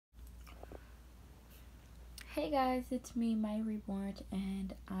Hey guys, it's me, my Reborn,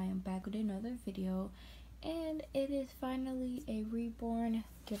 and I am back with another video, and it is finally a Reborn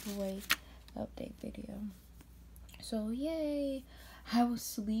giveaway update video. So yay! I was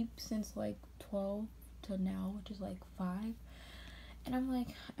asleep since like 12 till now, which is like 5, and I'm like,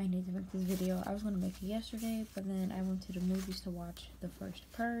 I need to make this video. I was gonna make it yesterday, but then I went to the movies to watch the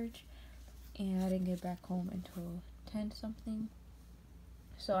first Purge, and I didn't get back home until 10 something,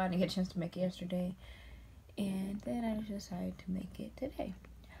 so I didn't get a chance to make it yesterday. And then I decided to make it today.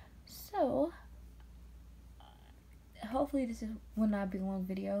 So hopefully this will not be a long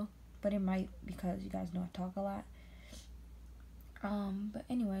video, but it might because you guys know I talk a lot. But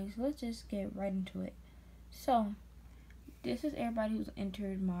anyways, let's just get right into it. So this is everybody who's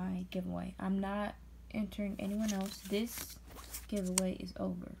entered my giveaway. I'm not entering anyone else. This giveaway is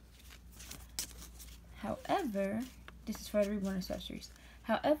over. However, this is for the Reborn accessories.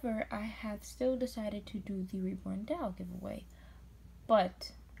 However, I have still decided to do the Reborn doll giveaway,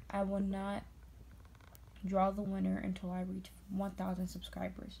 but I will not draw the winner until I reach 1,000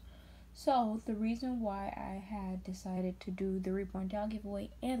 subscribers. So the reason why I had decided to do the Reborn doll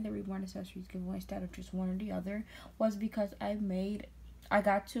giveaway and the Reborn accessories giveaway instead of just one or the other was because I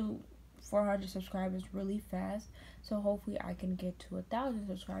got to 400 subscribers really fast. So hopefully I can get to 1,000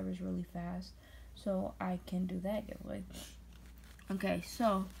 subscribers really fast so I can do that giveaway. Okay,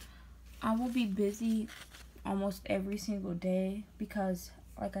 so I will be busy almost every single day because,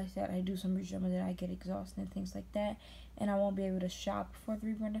 like I said, I do so much gym and then I get exhausted and things like that, and I won't be able to shop for the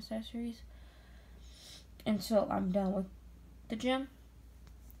Reborn accessories until I'm done with the gym.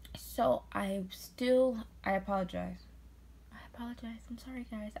 So I apologize. I'm sorry,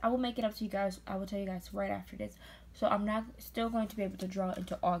 guys. I will make it up to you guys. I will tell you guys right after this. So I'm not still going to be able to draw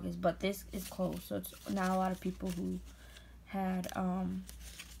into August, but this is closed, so it's not a lot of people who had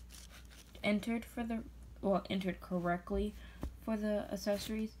entered correctly for the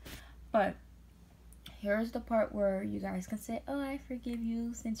accessories. But here's the part where you guys can say, oh, I forgive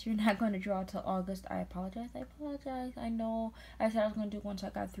you since you're not going to draw till August. I apologize. I know I said I was going to do it once I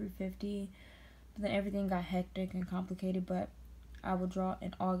got 350, but then everything got hectic and complicated. But I will draw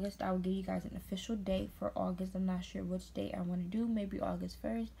in August. I will give you guys an official date for August. I'm not sure which date I want to do. Maybe August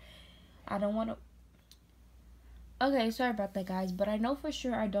 1st. I don't want to. Okay, sorry about that, guys, but I know for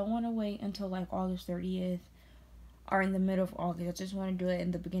sure I don't want to wait until like August 30th or in the middle of August. I just want to do it in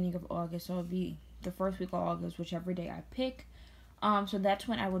the beginning of August, so it'll be the first week of August, whichever day I pick. So that's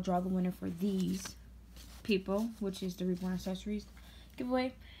when I will draw the winner for these people, which is the Reborn accessories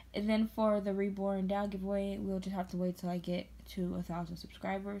giveaway. And then for the Reborn doll giveaway, we'll just have to wait till I get to 1,000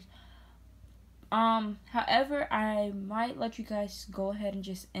 subscribers. However, I might let you guys go ahead and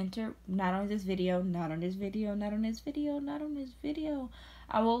just enter, not on this video.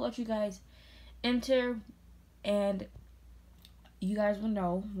 I will let you guys enter, and you guys will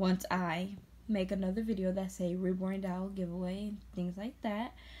know once I make another video that say Reborn doll giveaway and things like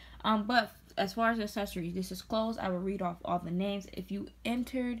that. But as far as accessories, this is closed. I will read off all the names. If you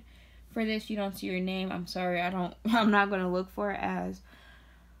entered for this, you don't see your name, I'm sorry. I'm not going to look for it, as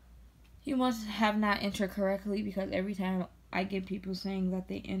you must have not entered correctly, because every time I get people saying that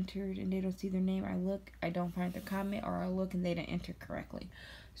they entered and they don't see their name, I don't find their comment, or I look and they didn't enter correctly.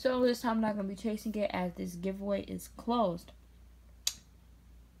 So this time I'm not going to be chasing it, as this giveaway is closed.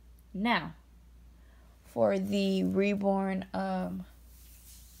 Now, for the Reborn, no.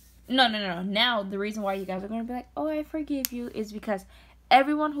 Now, the reason why you guys are going to be like, oh, I forgive you, is because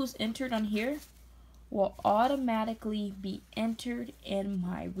everyone who's entered on here will automatically be entered in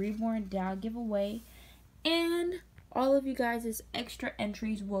my Reborn doll giveaway, and all of you guys' extra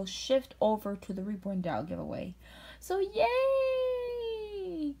entries will shift over to the Reborn doll giveaway. So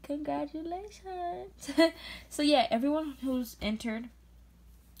yay! Congratulations! So yeah, everyone who's entered,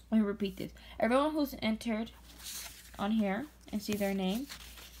 let me repeat this. Everyone who's entered on here and see their name,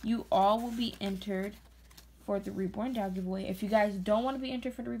 you all will be entered for the Reborn doll giveaway. If you guys don't want to be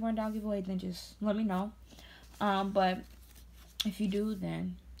entered for the Reborn doll giveaway, then just let me know. But if you do,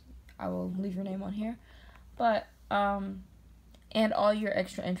 then I will leave your name on here. But and all your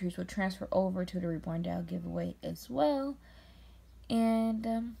extra entries will transfer over to the Reborn doll giveaway as well. And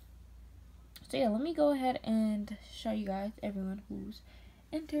so yeah, let me go ahead and show you guys everyone who's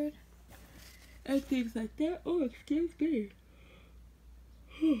entered and things like that. Oh, excuse me.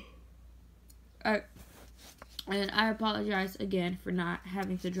 Alright. And I apologize again for not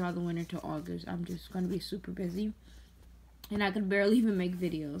having to draw the winner till August. I'm just going to be super busy. And I can barely even make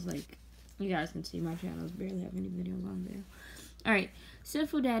videos. Like, you guys can see my channels barely have any videos on there. Alright.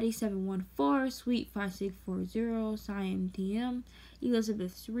 Sinful Daddy 714, Sweet 5640, Siam TM,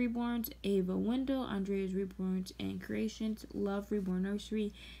 Elizabeth's Reborns, Ava Wendell, Andrea's Reborns and Creations, Love Reborn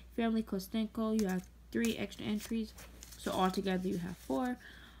Nursery, Family Kostenko. You have 3 extra entries, so altogether you have 4.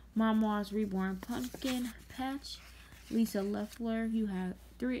 Mama's Reborn Pumpkin Patch, Lisa Leffler. You have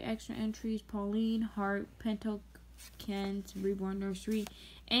 3 extra entries. Pauline Hart, Pinto Ken's Reborn Nursery,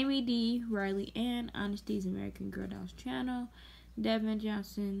 Amy D, Riley Ann, Honesty's American Girl Dolls Channel, Devin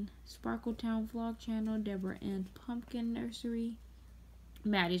Johnson, Sparkletown Vlog Channel, Deborah Ann's Pumpkin Nursery,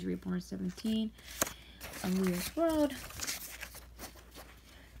 Maddie's Reborn 17, Aaliyah's World,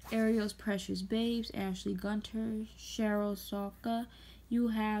 Ariel's Precious Babes, Ashley Gunter, Cheryl Salka. You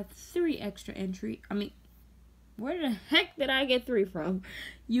have 3 extra entry. Where the heck did I get 3 from?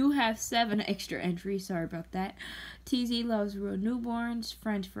 You have 7 extra entries. Sorry about that. TZ Loves Real Newborns,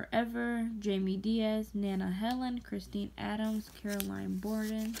 Friends Forever, Jamie Diaz, Nana Helen, Christine Adams, Caroline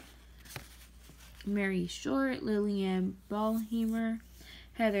Borden, Mary Short, Lillian Ballheimer,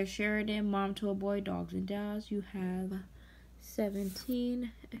 Heather Sheridan, Mom to a Boy, Dogs and Dolls. You have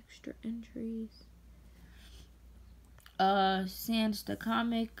 17 extra entries. Sans the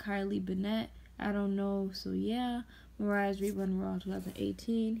Comic, Kylie Bennett, I don't know, so yeah. Mariah's Reborn Raw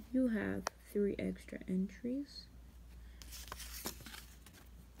 2018. You have 3 extra entries.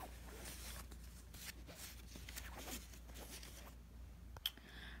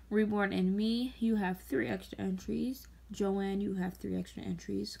 Reborn and Me, you have 3 extra entries. Joanne, you have 3 extra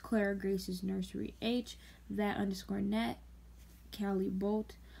entries. Clara Grace's Nursery H, that_net, Callie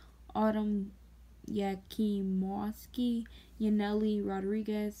Bolt, Autumn Yakimowski, Yaneli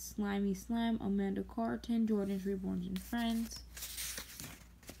Rodriguez, Slimy Slam, Amanda Carton, Jordan's Reborns and Friends,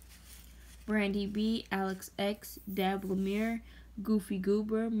 Brandy B, Alex X, Dab Lemire, Goofy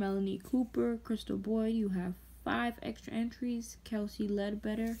Goober, Melanie Cooper, Crystal Boyd. You have 5 extra entries. Kelsey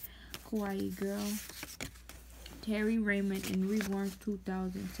Ledbetter, Kawaii Girl, Terry Raymond in Reborns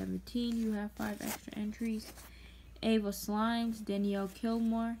 2017. You have 5 extra entries. Ava Slimes, Danielle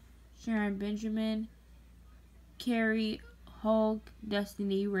Kilmore, Sharon Benjamin, Carrie Hogue,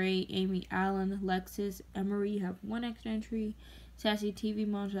 Destiny Ray, Amy Allen, Lexis, Emery. You have 1 extra entry. Sassy TV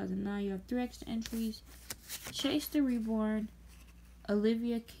Mom 2009. You have 3 extra entries. Chase the Reborn,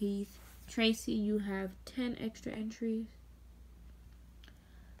 Olivia Keith, Tracy. You have 10 extra entries.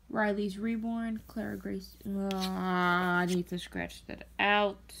 Riley's Reborn, Clara Grace. I need to scratch that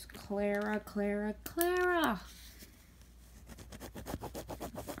out. Clara.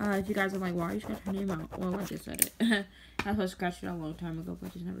 If you guys are like, why you scratch her name out? Well, I just said it. I was supposed to scratch it out a long time ago, but I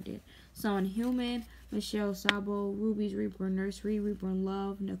just never did. Son Human, Michelle Sabo, Ruby's Reborn Nursery, Reborn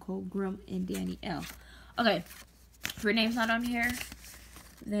Love, Nicole Grimm, and Danny L. Okay, if your name's not on here,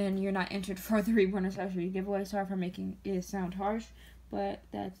 then you're not entered for the Reborn Accessory giveaway. Sorry for making it sound harsh, but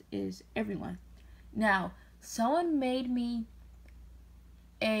that is everyone. Now, someone made me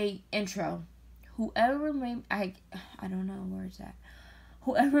a intro. Whoever made, I don't know where it's at.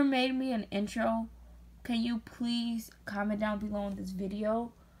 Whoever made me an intro, can you please comment down below in this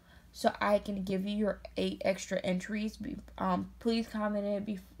video so I can give you your 8 extra entries? Please comment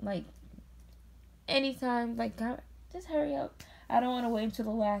it like anytime. Like, just hurry up. I don't want to wait until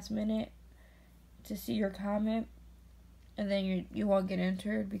the last minute to see your comment, and then you won't get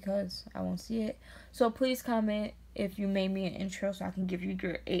entered because I won't see it. So please comment if you made me an intro so I can give you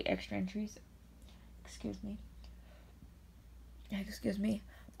your 8 extra entries. Excuse me.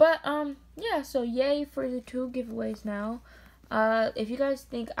 But yeah, so yay for the 2 giveaways now. If you guys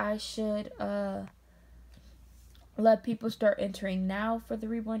think I should let people start entering now for the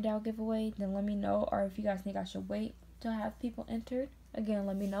Reborn Doll giveaway, then let me know. Or if you guys think I should wait to have people entered, again,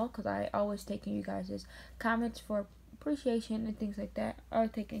 let me know, because I always take in you guys' comments for appreciation and things like that, or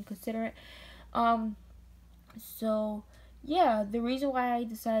take and consider it. So yeah, the reason why I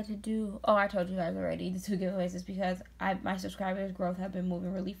decided to do, I told you guys already, the 2 giveaways is because my subscribers growth have been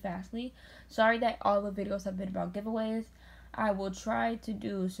moving really fastly. Sorry that all the videos have been about giveaways. I will try to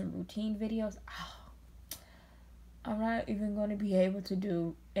do some routine videos. I'm not even going to be able to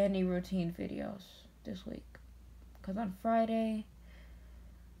do any routine videos this week, because on Friday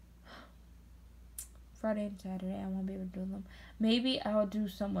and Saturday I won't be able to do them. Maybe I'll do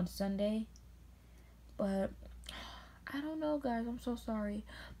some on Sunday, but I don't know, guys. I'm so sorry.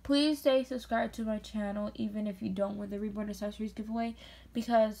 Please stay subscribed to my channel, even if you don't win the Reborn Accessories giveaway,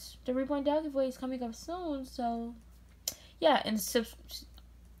 because the Reborn Doll giveaway is coming up soon. So yeah, and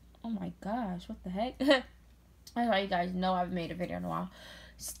oh my gosh, what the heck? I thought you guys know I haven't made a video in a while.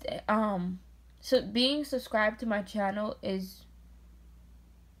 So being subscribed to my channel is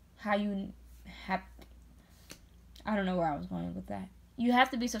how you have. I don't know where I was going with that. You have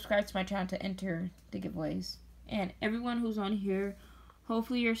to be subscribed to my channel to enter the giveaways. And everyone who's on here,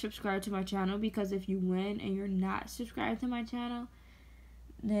 hopefully you're subscribed to my channel, because if you win and you're not subscribed to my channel,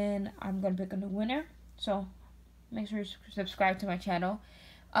 then I'm going to pick a new winner. So make sure you subscribe to my channel.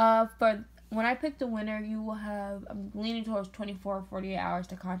 For when I pick the winner, you will have, I'm leaning towards 24 or 48 hours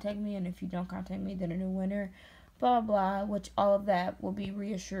to contact me. And if you don't contact me, then a new winner, blah, blah, blah, which all of that will be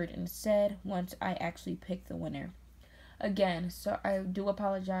reassured and said once I actually pick the winner. Again, so I do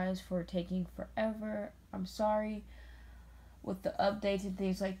apologize for taking forever. I'm sorry with the updates and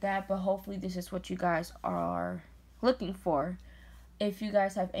things like that, but hopefully this is what you guys are looking for. If you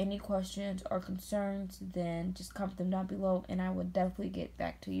guys have any questions or concerns, then just comment them down below and I will definitely get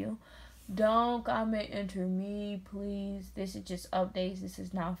back to you. Don't comment enter me, please. This is just updates. This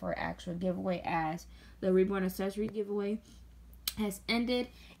is not for actual giveaway, as the Reborn accessory giveaway has ended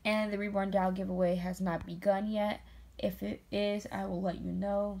and the Reborn doll giveaway has not begun yet. If it is, I will let you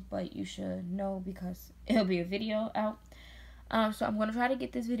know, but you should know because it'll be a video out. So I'm going to try to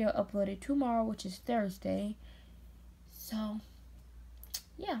get this video uploaded tomorrow, which is Thursday. So,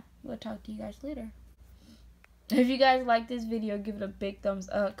 yeah, we'll talk to you guys later. If you guys like this video, give it a big thumbs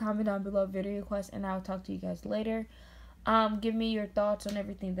up. Comment down below video requests, and I'll talk to you guys later. Give me your thoughts on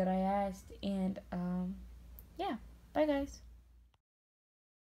everything that I asked, and yeah, bye guys.